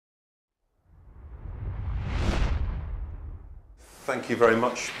Thank you very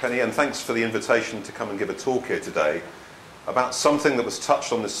much, Penny, and thanks for the invitation to come and give a talk here today about something that was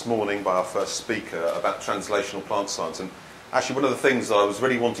touched on this morning by our first speaker about translational plant science. And actually one of the things that I was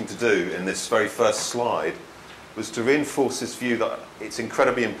really wanting to do in this very first slide was to reinforce this view that it's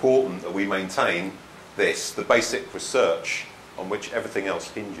incredibly important that we maintain this, the basic research on which everything else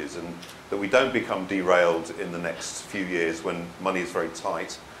hinges, and that we don't become derailed in the next few years when money is very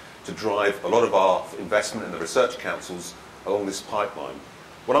tight to drive a lot of our investment in the research councils along this pipeline.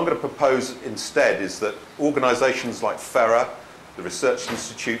 What I'm going to propose instead is that organisations like FERA, the research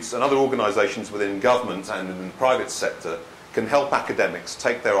institutes and other organisations within government and in the private sector can help academics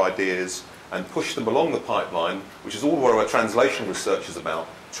take their ideas and push them along the pipeline, which is all what our translational research is about,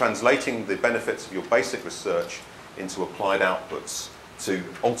 translating the benefits of your basic research into applied outputs to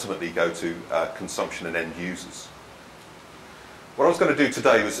ultimately go to consumption and end users. What I was going to do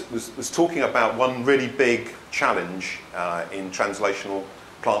today was talking about one really big challenge in translational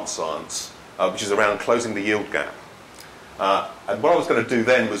plant science, which is around closing the yield gap. And what I was going to do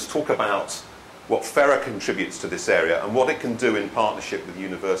then was talk about what FERA contributes to this area and what it can do in partnership with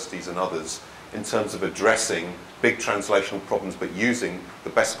universities and others in terms of addressing big translational problems but using the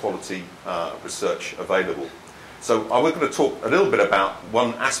best quality research available. So I was going to talk a little bit about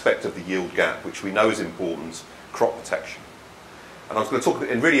one aspect of the yield gap which we know is important, crop protection. And I was going to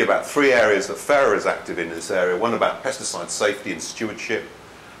talk really about three areas that FERA is active in this area. One about pesticide safety and stewardship,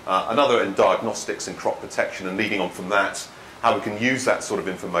 another in diagnostics and crop protection, and leading on from that, how we can use that sort of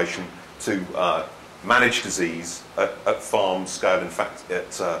information to manage disease at farm scale, in fact at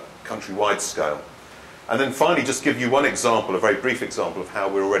countrywide scale. And then finally just give you one example, a very brief example of how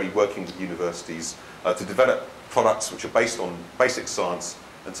we're already working with universities to develop products which are based on basic science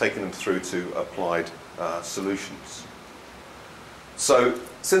and taking them through to applied solutions. So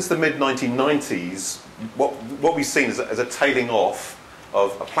since the mid-1990s, what we've seen is a tailing off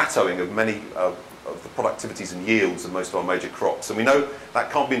of a plateauing of many of the productivities and yields of most of our major crops. And we know that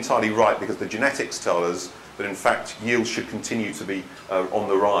can't be entirely right because the genetics tell us that in fact yields should continue to be on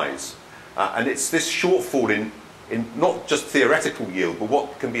the rise. And it's this shortfall in not just theoretical yield, but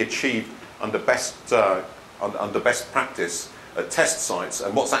what can be achieved under best practice at test sites,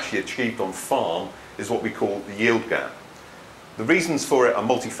 and what's actually achieved on farm is what we call the yield gap. The reasons for it are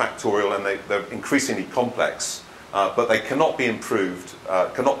multifactorial and they're increasingly complex, but they cannot be improved,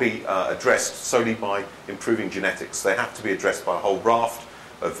 cannot be addressed solely by improving genetics. They have to be addressed by a whole raft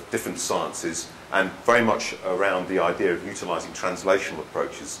of different sciences and very much around the idea of utilising translational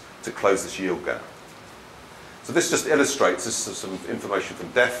approaches to close this yield gap. So this just illustrates, this is some information from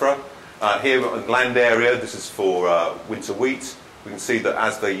DEFRA. Here on land area, this is for winter wheat. We can see that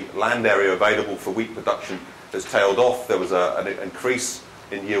as the land area available for wheat production has tailed off, there was an increase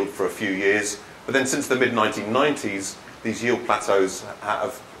in yield for a few years. But then since the mid-1990s, these yield plateaus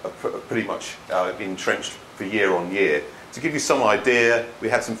have pretty much been entrenched for year on year. To give you some idea, we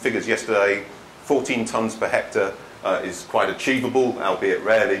had some figures yesterday. 14 tonnes per hectare is quite achievable, albeit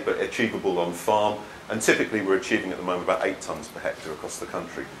rarely, but achievable on farm. And typically we're achieving at the moment about 8 tonnes per hectare across the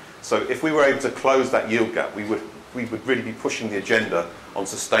country. So if we were able to close that yield gap, we would really be pushing the agenda on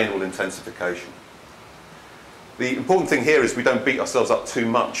sustainable intensification. The important thing here is we don't beat ourselves up too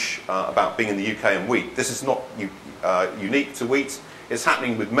much about being in the UK and wheat. This is not unique to wheat. It's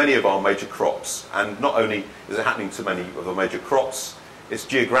happening with many of our major crops. And not only is it happening to many of our major crops, it's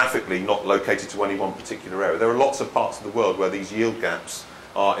geographically not located to any one particular area. There are lots of parts of the world where these yield gaps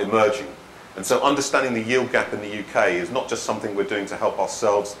are emerging. And so understanding the yield gap in the UK is not just something we're doing to help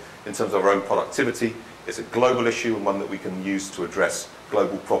ourselves in terms of our own productivity. It's a global issue and one that we can use to address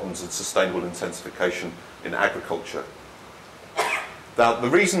global problems and sustainable intensification in agriculture. Now, the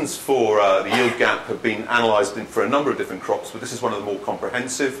reasons for the yield gap have been analysed for a number of different crops, but this is one of the more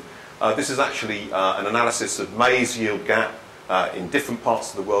comprehensive. This is actually an analysis of maize yield gap in different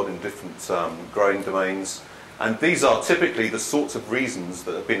parts of the world, in different growing domains. And these are typically the sorts of reasons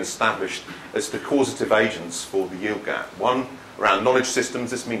that have been established as the causative agents for the yield gap. One, around knowledge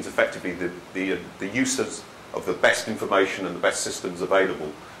systems. This means effectively the uses of the best information and the best systems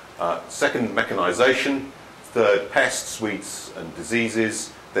available. Second, mechanisation. Third, pests, weeds and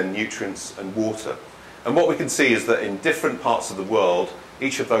diseases. Then nutrients and water. And what we can see is that in different parts of the world,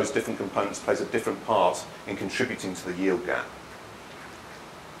 each of those different components plays a different part in contributing to the yield gap.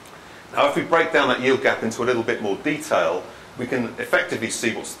 Now, if we break down that yield gap into a little bit more detail, we can effectively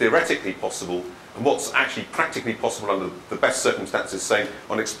see what's theoretically possible and what's actually practically possible under the best circumstances, say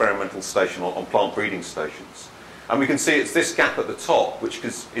on experimental station or on plant breeding stations. And we can see it's this gap at the top which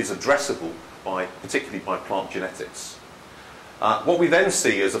is addressable particularly by plant genetics. What we then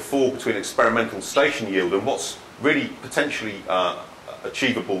see is a fall between experimental station yield and what's really potentially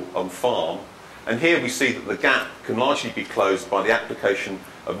achievable on farm. And here we see that the gap can largely be closed by the application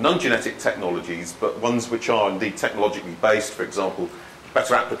of non-genetic technologies, but ones which are indeed technologically based, for example,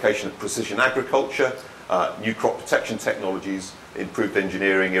 better application of precision agriculture, new crop protection technologies, improved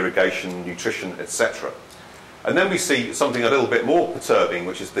engineering, irrigation, nutrition, etc. And then we see something a little bit more perturbing,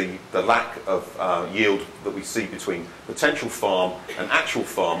 which is the lack of yield that we see between potential farm and actual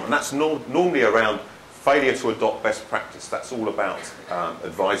farm, and that's normally around failure to adopt best practice. That's all about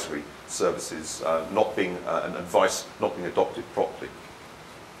advisory services not being and advice not being adopted properly.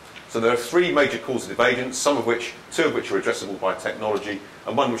 So there are three major causative agents, two of which are addressable by technology,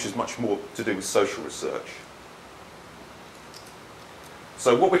 and one which is much more to do with social research.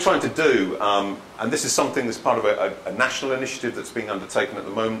 So what we're trying to do, and this is something that's part of a national initiative that's being undertaken at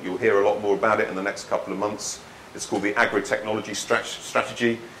the moment. You'll hear a lot more about it in the next couple of months. It's called the Agri-Technology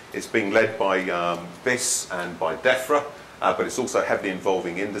Strategy. It's being led by BIS and by DEFRA, but it's also heavily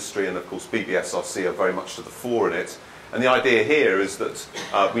involving industry, and of course BBSRC are very much to the fore in it. And the idea here is that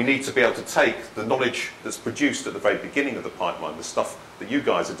we need to be able to take the knowledge that's produced at the very beginning of the pipeline, the stuff that you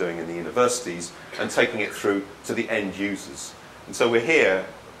guys are doing in the universities, and taking it through to the end users. And so we're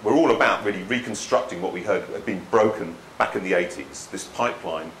all about really reconstructing what we heard had been broken back in the 80s, this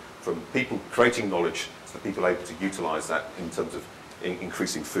pipeline from people creating knowledge to the people able to utilise that in terms of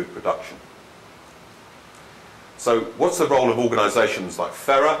increasing food production. So what's the role of organisations like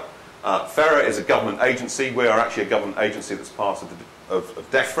FERA? FERA is a government agency. We are actually a government agency that's part of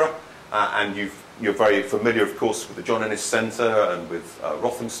DEFRA, and you're very familiar, of course, with the John Ennis Centre and with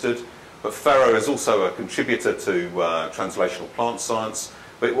Rothamsted. But FERA is also a contributor to translational plant science,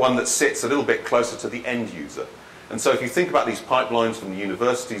 but one that sits a little bit closer to the end user. And so if you think about these pipelines from the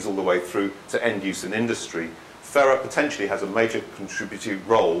universities all the way through to end use in industry, FERA potentially has a major contributory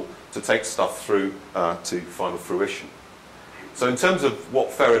role to take stuff through to final fruition. So in terms of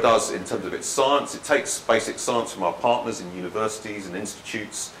what FERA does in terms of its science, it takes basic science from our partners in universities and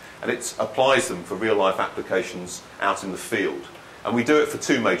institutes, and it applies them for real-life applications out in the field. And we do it for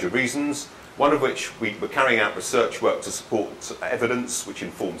two major reasons, one of which we're carrying out research work to support evidence which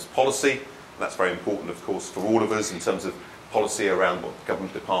informs policy. That's very important, of course, for all of us in terms of policy around what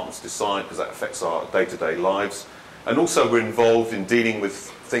government departments decide, because that affects our day-to-day lives. And also we're involved in dealing with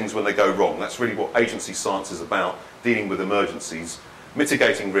things when they go wrong. That's really what agency science is about, dealing with emergencies,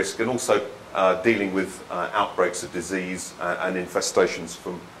 mitigating risk, and also dealing with outbreaks of disease and infestations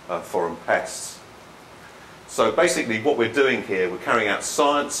from foreign pests. So basically what we're doing here, we're carrying out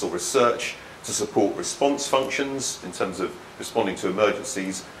science or research to support response functions in terms of responding to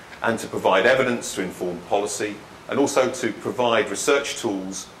emergencies, and to provide evidence to inform policy, and also to provide research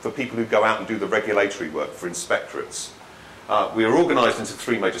tools for people who go out and do the regulatory work for inspectorates. We are organised into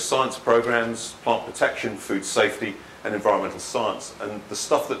three major science programmes: plant protection, food safety and environmental science. And the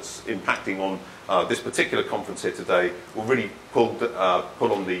stuff that's impacting on this particular conference here today will really pull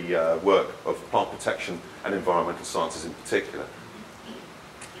on the work of plant protection and environmental sciences in particular.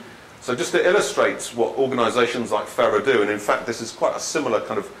 So just to illustrate what organisations like FERA do, and in fact this is quite a similar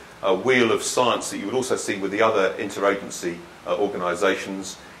kind of wheel of science that you would also see with the other interagency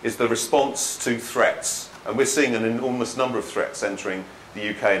organisations, is the response to threats. And we're seeing an enormous number of threats entering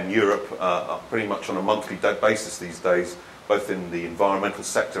the UK and Europe pretty much on a monthly basis these days, both in the environmental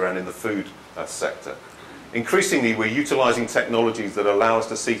sector and in the food sector. Increasingly, we're utilising technologies that allow us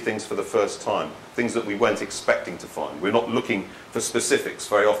to see things for the first time, things that we weren't expecting to find. We're not looking for specifics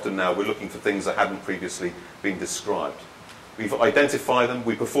very often now, we're looking for things that hadn't previously been described. We've identified them,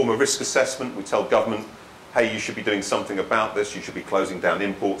 we perform a risk assessment, we tell government, hey, you should be doing something about this, you should be closing down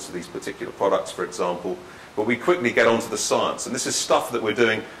imports of these particular products, for example. But we quickly get onto the science, and this is stuff that we're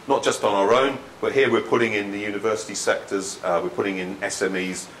doing not just on our own, but here we're putting in the university sectors, we're putting in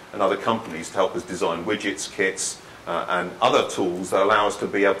SMEs and other companies to help us design widgets, kits, and other tools that allow us to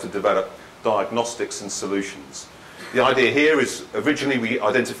be able to develop diagnostics and solutions. The idea here is, originally we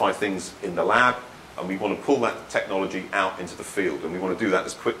identify things in the lab, and we want to pull that technology out into the field, and we want to do that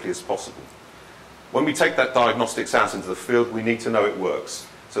as quickly as possible. When we take that diagnostics out into the field, we need to know it works.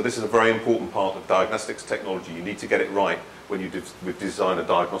 So this is a very important part of diagnostics technology. You need to get it right when you design a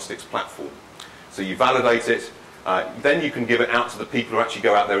diagnostics platform. So you validate it, then you can give it out to the people who actually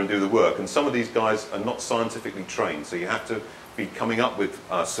go out there and do the work. And some of these guys are not scientifically trained, so you have to be coming up with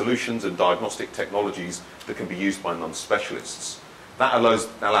solutions and diagnostic technologies that can be used by non-specialists. That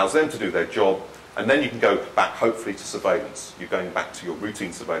allows them to do their job, and then you can go back, hopefully, to surveillance. You're going back to your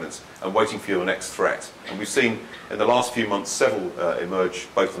routine surveillance and waiting for your next threat. And we've seen in the last few months several emerge,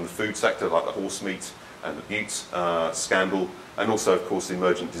 both in the food sector, like the horse meat and the bute scandal, and also, of course,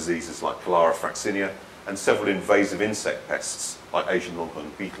 emergent diseases like cholera, fraccinia, and several invasive insect pests like Asian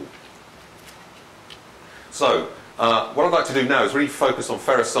longhorn beetle. So, what I'd like to do now is really focus on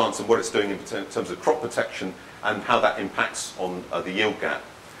ferrous science and what it's doing in terms of crop protection and how that impacts on the yield gap.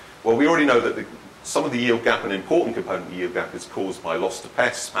 Well, we already know that some of the yield gap, an important component of the yield gap, is caused by loss to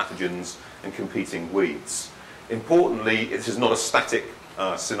pests, pathogens and competing weeds. Importantly, this is not a static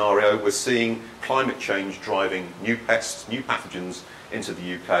scenario. We're seeing climate change driving new pests, new pathogens into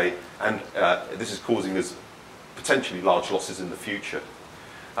the UK, and this is causing us potentially large losses in the future.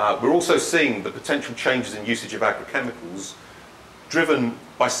 We're also seeing the potential changes in usage of agrochemicals driven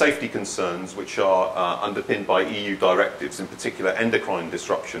by safety concerns which are underpinned by EU directives. In particular, endocrine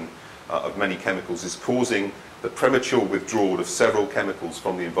disruption of many chemicals is causing the premature withdrawal of several chemicals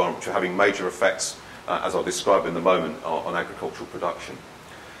from the environment, which are having major effects, as I'll describe in a moment, on agricultural production.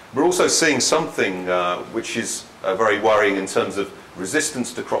 We're also seeing something which is very worrying in terms of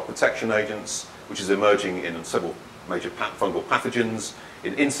resistance to crop protection agents, which is emerging in several major fungal pathogens,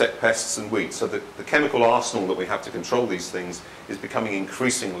 in insect pests and weeds. So the chemical arsenal that we have to control these things is becoming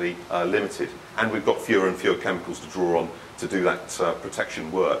increasingly limited, and we've got fewer and fewer chemicals to draw on to do that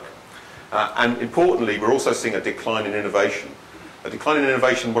protection work. And importantly, we're also seeing a decline in innovation. A decline in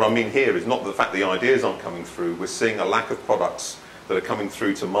innovation, what I mean here is not the fact the ideas aren't coming through, we're seeing a lack of products that are coming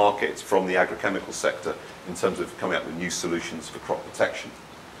through to market from the agrochemical sector in terms of coming up with new solutions for crop protection.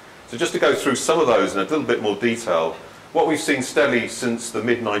 So just to go through some of those in a little bit more detail, what we've seen steadily since the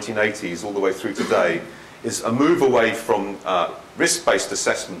mid-1980s all the way through today is a move away from risk-based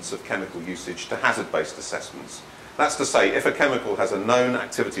assessments of chemical usage to hazard-based assessments. That's to say, if a chemical has a known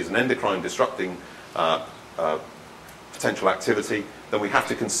activity as an endocrine disrupting potential activity, then we have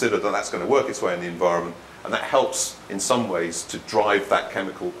to consider that that's going to work its way in the environment, and that helps in some ways to drive that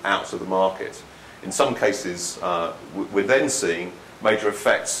chemical out of the market. In some cases, we're then seeing major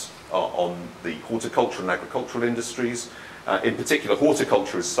effects on the horticultural and agricultural industries. In particular,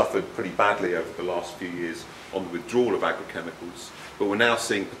 horticulture has suffered pretty badly over the last few years on the withdrawal of agrochemicals, but we're now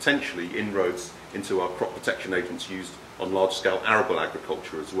seeing potentially inroads into our crop protection agents used on large-scale arable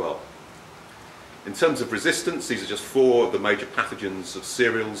agriculture as well. In terms of resistance, these are just four of the major pathogens of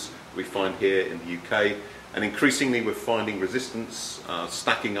cereals we find here in the UK, and increasingly we're finding resistance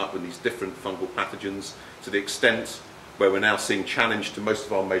stacking up in these different fungal pathogens to the extent where we're now seeing challenge to most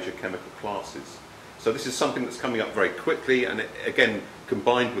of our major chemical classes. So this is something that's coming up very quickly, and again,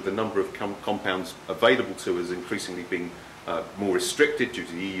 combined with the number of compounds available to us increasingly being more restricted due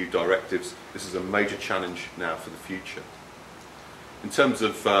to the EU directives, this is a major challenge now for the future. In terms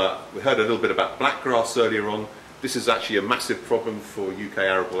of, we heard a little bit about blackgrass earlier on. This is actually a massive problem for UK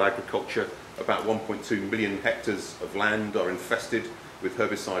arable agriculture. About 1.2 million hectares of land are infested with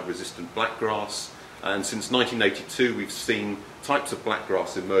herbicide-resistant blackgrass. And since 1982, we've seen types of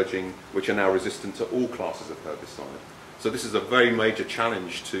blackgrass emerging which are now resistant to all classes of herbicide. So this is a very major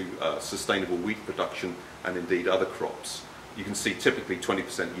challenge to sustainable wheat production and indeed other crops. You can see typically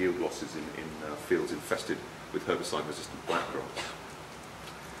 20% yield losses in fields infested with herbicide-resistant blackgrass.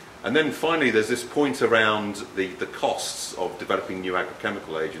 And then finally, there's this point around the costs of developing new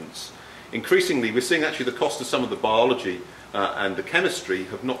agrochemical agents. Increasingly, we're seeing actually the cost of some of the biology and the chemistry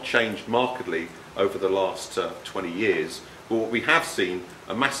have not changed markedly over the last 20 years. But what we have seen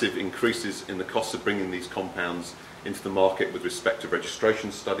are massive increases in the costs of bringing these compounds into the market with respect to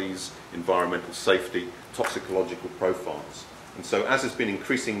registration studies, environmental safety, toxicological profiles. And so as there's been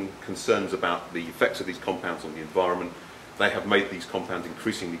increasing concerns about the effects of these compounds on the environment, they have made these compounds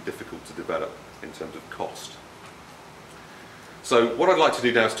increasingly difficult to develop in terms of cost. So what I'd like to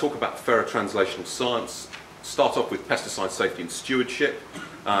do now is talk about ferrotranslational science, start off with pesticide safety and stewardship.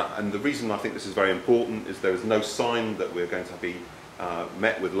 And the reason I think this is very important is there is no sign that we're going to be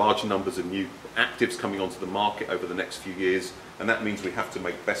met with large numbers of new actives coming onto the market over the next few years, and that means we have to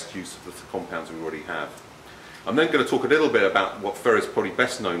make best use of the compounds we already have. I'm then going to talk a little bit about what Ferro is probably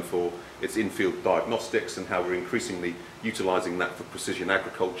best known for, its in-field diagnostics and how we're increasingly utilising that for precision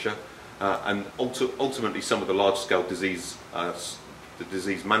agriculture, and ultimately some of the large-scale disease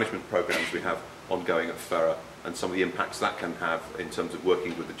management programs we have ongoing at Ferro and some of the impacts that can have in terms of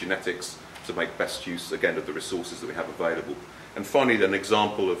working with the genetics to make best use, again, of the resources that we have available. And finally, an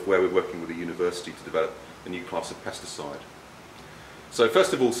example of where we're working with a university to develop a new class of pesticide. So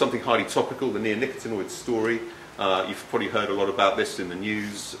first of all, something highly topical, the neonicotinoid story. You've probably heard a lot about this in the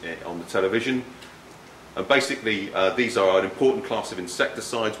news, on the television. And basically, these are an important class of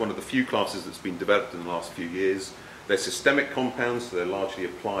insecticides, one of the few classes that's been developed in the last few years. They're systemic compounds, so they're largely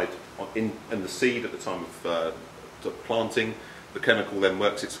applied in the seed at the time of planting. The chemical then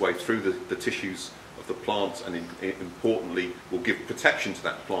works its way through the tissues of the plant and importantly will give protection to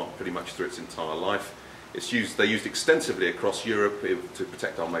that plant pretty much through its entire life. They're used extensively across Europe to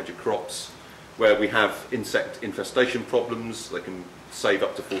protect our major crops. Where we have insect infestation problems, they can save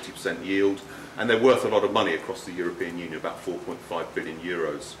up to 40% yield, and they're worth a lot of money across the European Union, about 4.5 billion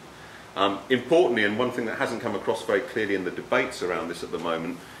euros. Importantly, and one thing that hasn't come across very clearly in the debates around this at the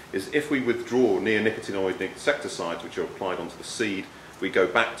moment, is if we withdraw neonicotinoid insecticides which are applied onto the seed, we go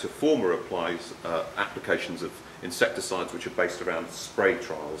back to former applications of insecticides which are based around spray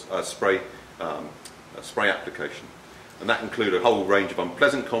application. And that include a whole range of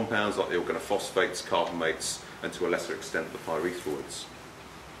unpleasant compounds like the organophosphates, carbamates, and to a lesser extent the pyrethroids.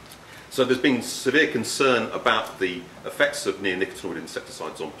 So there's been severe concern about the effects of neonicotinoid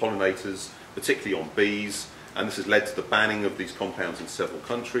insecticides on pollinators, particularly on bees, and this has led to the banning of these compounds in several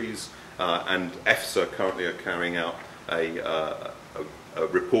countries, and EFSA currently are carrying out a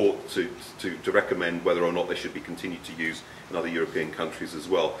report to recommend whether or not they should be continued to use in other European countries as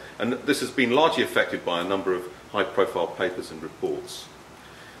well. And this has been largely affected by a number of high-profile papers and reports.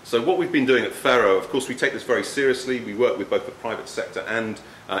 So what we've been doing at Ferro, of course, we take this very seriously. We work with both the private sector and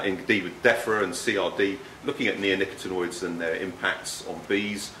indeed with DEFRA and CRD, looking at neonicotinoids and their impacts on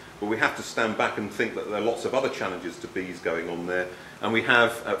bees. But we have to stand back and think that there are lots of other challenges to bees going on there. And we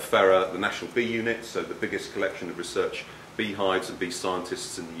have at Ferro the National Bee Unit, so the biggest collection of research beehives and bee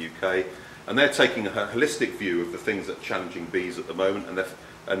scientists in the UK. And they're taking a holistic view of the things that are challenging bees at the moment.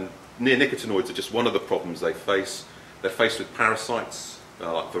 And neonicotinoids are just one of the problems they face. They're faced with parasites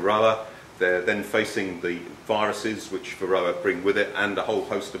like Varroa. They're then facing the viruses which Varroa bring with it, and a whole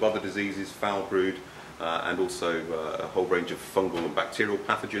host of other diseases, foul brood, and also a whole range of fungal and bacterial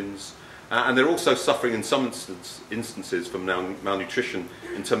pathogens. And they're also suffering in some instances from malnutrition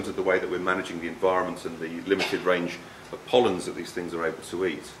in terms of the way that we're managing the environment and the limited range of pollens that these things are able to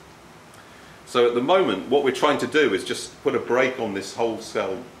eat. So at the moment, what we're trying to do is just put a brake on this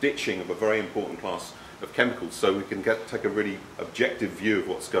wholesale ditching of a very important class of chemicals so we can take a really objective view of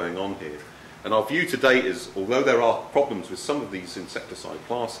what's going on here. And our view to date is, although there are problems with some of these insecticide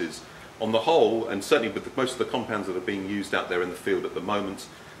classes, on the whole, and certainly with most of the compounds that are being used out there in the field at the moment,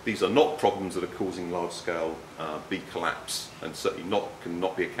 these are not problems that are causing large-scale bee collapse, and certainly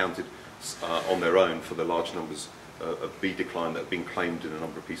cannot be accounted on their own for the large numbers of bee decline that have been claimed in a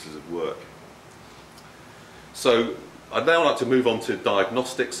number of pieces of work. So I'd now like to move on to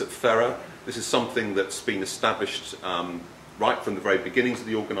diagnostics at Ferro. This is something that's been established right from the very beginnings of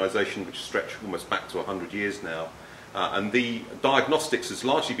the organisation, which stretch almost back to 100 years now. And the diagnostics has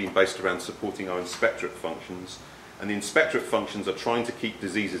largely been based around supporting our inspectorate functions. And the inspectorate functions are trying to keep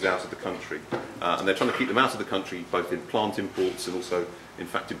diseases out of the country. And they're trying to keep them out of the country both in plant imports and also, in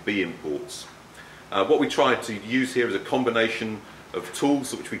fact, in bee imports. What we try to use here is a combination of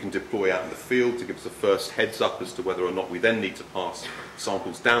tools which we can deploy out in the field to give us a first heads up as to whether or not we then need to pass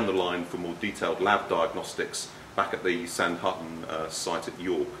samples down the line for more detailed lab diagnostics back at the Sandhutton site at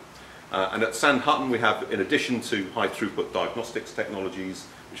York. And at Sandhutton we have, in addition to high throughput diagnostics technologies,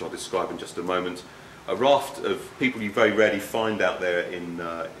 which I'll describe in just a moment, a raft of people you very rarely find out there in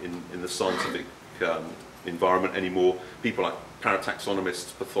the scientific environment anymore, people like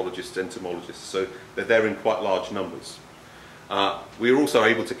parataxonomists, pathologists, entomologists, so they're there in quite large numbers. We are also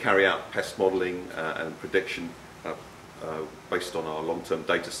able to carry out pest modelling and prediction based on our long-term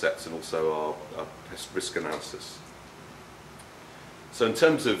data sets and also our pest risk analysis. So in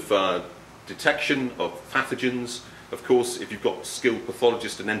terms of detection of pathogens, of course, if you've got skilled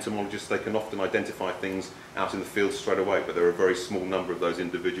pathologists and entomologists, they can often identify things out in the field straight away, but there are a very small number of those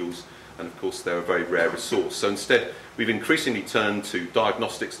individuals, and of course they're a very rare resource. So instead, we've increasingly turned to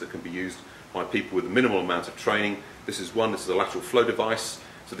diagnostics that can be used by people with a minimal amount of training. This is a lateral flow device.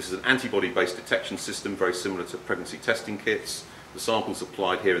 So this is an antibody-based detection system, very similar to pregnancy testing kits. The sample's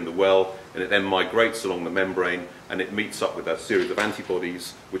applied here in the well, and it then migrates along the membrane, and it meets up with a series of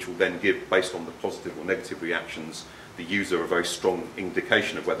antibodies, which will then give, based on the positive or negative reactions, the user a very strong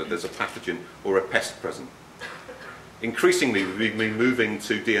indication of whether there's a pathogen or a pest present. Increasingly, we've been moving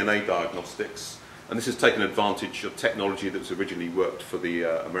to DNA diagnostics, and this has taken advantage of technology that was originally worked for the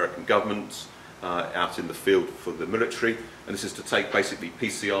American government out in the field for the military, and this is to take basically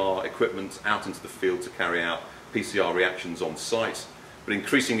PCR equipment out into the field to carry out PCR reactions on site. But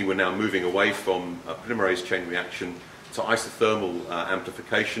increasingly we're now moving away from polymerase chain reaction to isothermal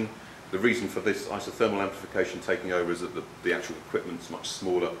amplification. The reason for this isothermal amplification taking over is that the actual equipment's much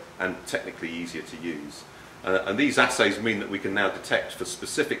smaller and technically easier to use. And these assays mean that we can now detect for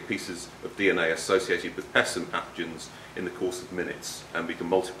specific pieces of DNA associated with pests and pathogens in the course of minutes, and we can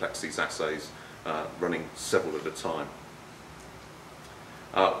multiplex these assays running several at a time.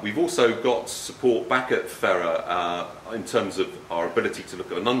 We've also got support back at Ferro in terms of our ability to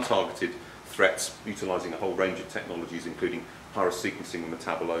look at an untargeted threats, utilising a whole range of technologies, including pyrosequencing and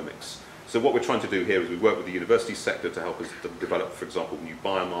metabolomics. So what we're trying to do here is we work with the university sector to help us develop, for example, new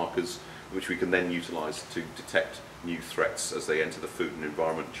biomarkers, which we can then utilise to detect new threats as they enter the food and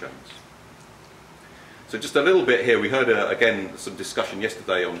environment chains. So just a little bit here, we heard again some discussion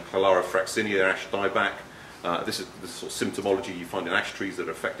yesterday on Cholera fraxinia, ash dieback. This is the sort of symptomology you find in ash trees that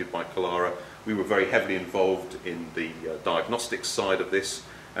are affected by cholera. We were very heavily involved in the diagnostics side of this,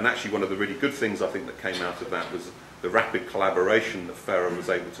 and actually one of the really good things I think that came out of that was the rapid collaboration that FERA was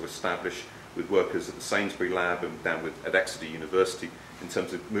able to establish with workers at the Sainsbury lab and down at Exeter University in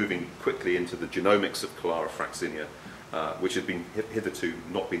terms of moving quickly into the genomics of Cholera fraxinia, which had been hitherto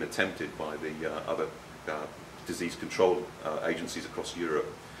not been attempted by the other disease control agencies across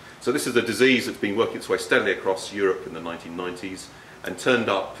Europe. So this is a disease that's been working its way steadily across Europe in the 1990s and turned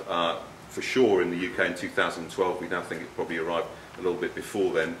up for sure in the UK in 2012. We now think it probably arrived a little bit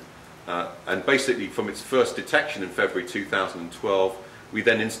before then. And basically from its first detection in February 2012, we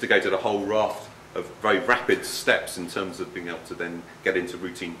then instigated a whole raft of very rapid steps in terms of being able to then get into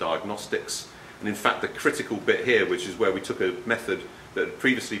routine diagnostics. And in fact the critical bit here, which is where we took a method that had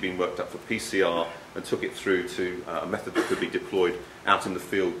previously been worked up for PCR and took it through to a method that could be deployed out in the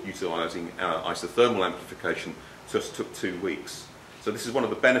field utilising isothermal amplification, just took 2 weeks. So this is one of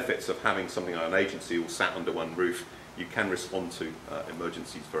the benefits of having something like an agency all sat under one roof. You can respond to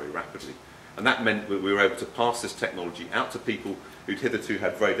emergencies very rapidly. And that meant that we were able to pass this technology out to people who'd hitherto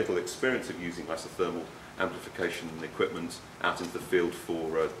had very little experience of using isothermal amplification equipment out into the field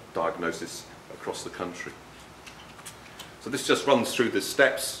for diagnosis across the country. So this just runs through the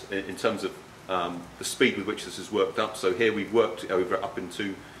steps in terms of the speed with which this is worked up. So here we've worked up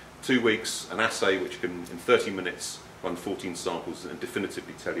into 2 weeks an assay which can in 30 minutes run 14 samples and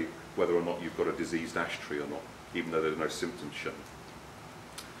definitively tell you whether or not you've got a diseased ash tree or not, even though there are no symptoms shown.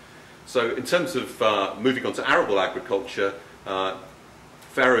 So in terms of moving on to arable agriculture,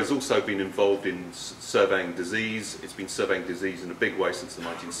 FERA has also been involved in surveying disease. It's been surveying disease in a big way since the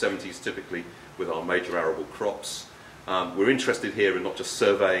 1970s, typically with our major arable crops. We're interested here in not just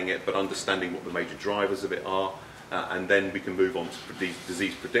surveying it, but understanding what the major drivers of it are, and then we can move on to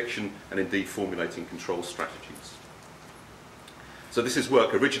disease prediction and indeed formulating control strategies. So this is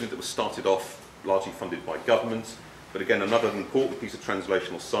work originally that was started off largely funded by government, but again another important piece of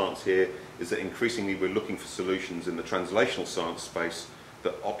translational science here is that increasingly we're looking for solutions in the translational science space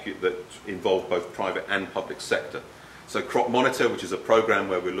that involve both private and public sector. So Crop Monitor, which is a program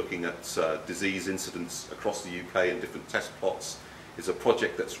where we're looking at disease incidents across the UK in different test plots, is a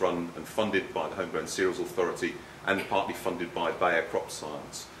project that's run and funded by the Homegrown Cereals Authority and partly funded by Bayer Crop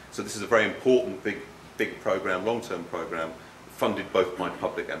Science. So this is a very important, big program, long-term program, funded both by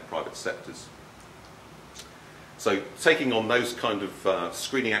public and private sectors. So taking on those kind of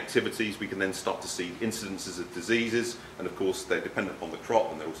screening activities, we can then start to see incidences of diseases, and of course they're dependent on the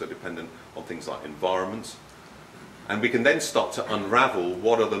crop and they're also dependent on things like environment. And we can then start to unravel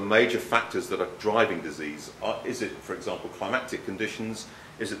what are the major factors that are driving disease. Is it, for example, climatic conditions?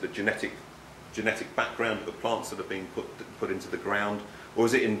 Is it the genetic background of the plants that are being put into the ground? Or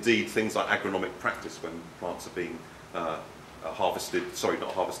is it indeed things like agronomic practice when plants are being but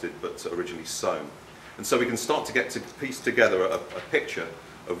originally sown? And so we can start to get to piece together a picture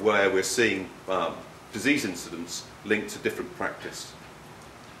of where we're seeing disease incidents linked to different practice.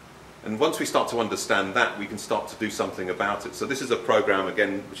 And once we start to understand that, we can start to do something about it. So this is a program,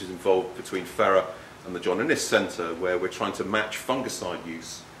 again, which is involved between FERA and the John Innes Centre, where we're trying to match fungicide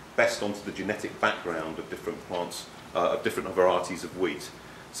use best onto the genetic background of different plants, of different varieties of wheat.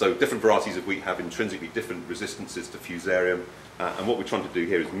 So different varieties of wheat have intrinsically different resistances to fusarium, and what we're trying to do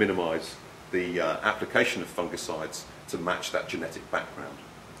here is minimise the application of fungicides to match that genetic background.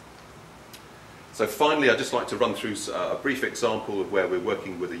 So finally, I'd just like to run through a brief example of where we're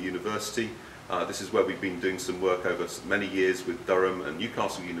working with a university. This is where we've been doing some work over many years with Durham and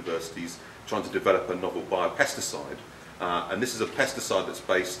Newcastle universities, trying to develop a novel biopesticide. And this is a pesticide that's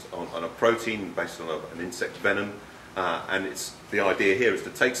based on a protein, based on an insect venom. And the idea here is to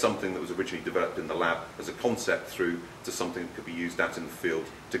take something that was originally developed in the lab as a concept through to something that could be used out in the field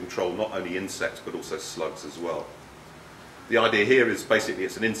to control not only insects but also slugs as well. The idea here is basically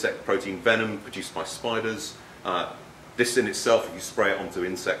it's an insect protein venom produced by spiders. This in itself, if you spray it onto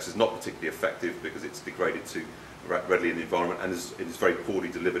insects, is not particularly effective because it's degraded too readily in the environment and it is very poorly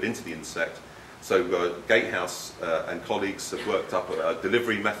delivered into the insect. So Gatehouse and colleagues have worked up a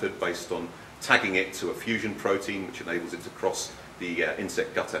delivery method based on tagging it to a fusion protein which enables it to cross the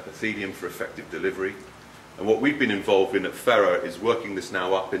insect gut epithelium for effective delivery. And what we've been involved in at FERA is working this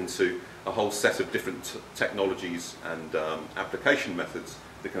now up into a whole set of different technologies and application methods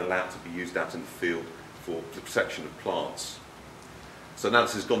that can allow it to be used out in the field for the protection of plants. So now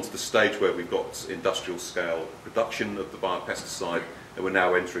this has gone to the stage where we've got industrial scale production of the biopesticide, and we're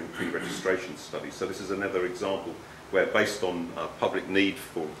now entering pre-registration studies. So this is another example where, based on public need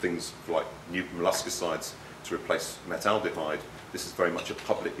for things like new molluscicides to replace metaldehyde, this is very much a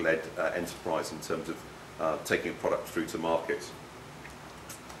public-led enterprise in terms of taking a product through to market.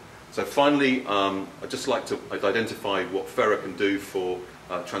 So finally, I'd just like to identify what FERA can do for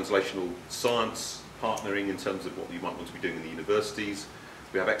translational science, partnering in terms of what you might want to be doing in the universities.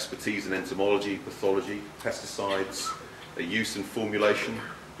 We have expertise in entomology, pathology, pesticides, their use and formulation.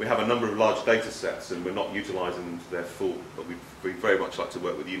 We have a number of large data sets and we're not utilising them to their full, but we very much like to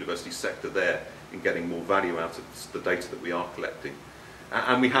work with the university sector there in getting more value out of the data that we are collecting.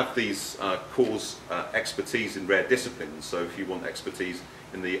 And we have these cause expertise in rare disciplines, so if you want expertise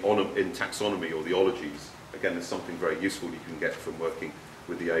in taxonomy or the ologies, again, there's something very useful you can get from working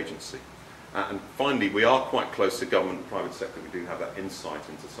with the agency. And finally, we are quite close to government and private sector. We do have that insight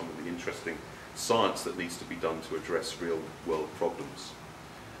into some of the interesting science that needs to be done to address real-world problems.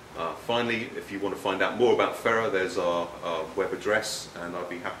 Finally, if you want to find out more about FERA, there's our web address, and I'd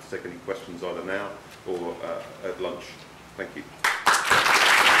be happy to take any questions either now or at lunch. Thank you.